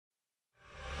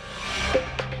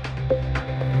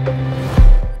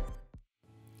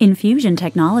Infusion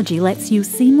technology lets you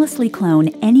seamlessly clone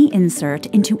any insert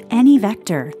into any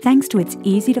vector thanks to its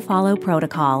easy-to-follow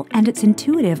protocol and its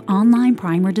intuitive online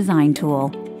primer design tool.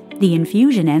 The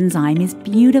Infusion enzyme is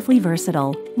beautifully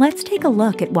versatile. Let's take a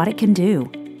look at what it can do.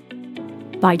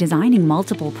 By designing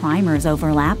multiple primers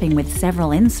overlapping with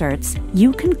several inserts,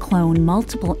 you can clone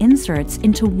multiple inserts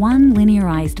into one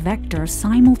linearized vector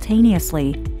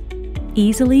simultaneously.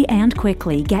 Easily and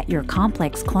quickly get your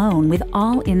complex clone with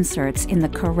all inserts in the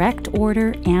correct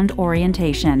order and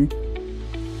orientation.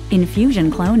 Infusion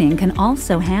cloning can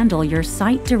also handle your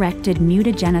site-directed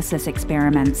mutagenesis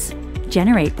experiments.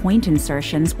 Generate point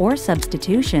insertions or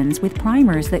substitutions with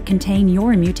primers that contain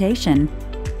your mutation.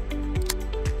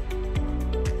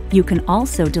 You can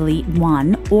also delete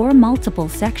one or multiple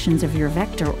sections of your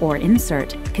vector or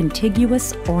insert,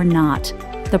 contiguous or not.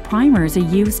 The primers are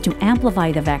used to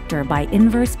amplify the vector by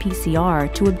inverse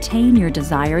PCR to obtain your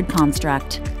desired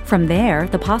construct. From there,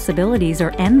 the possibilities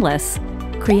are endless.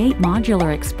 Create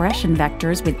modular expression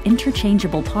vectors with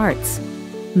interchangeable parts.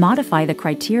 Modify the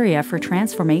criteria for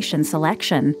transformation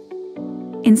selection.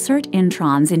 Insert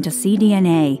introns into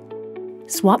cDNA.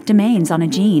 Swap domains on a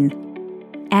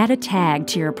gene. Add a tag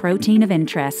to your protein of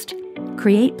interest.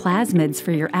 Create plasmids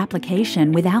for your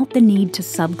application without the need to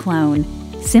subclone.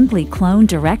 Simply clone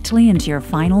directly into your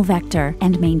final vector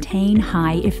and maintain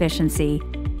high efficiency.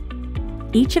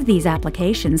 Each of these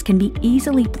applications can be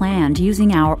easily planned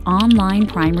using our online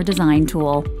primer design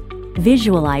tool.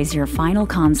 Visualize your final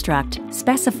construct,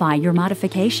 specify your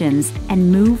modifications,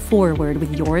 and move forward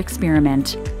with your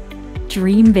experiment.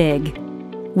 Dream big.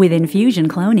 With Infusion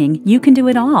cloning, you can do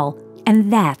it all,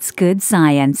 and that's good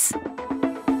science.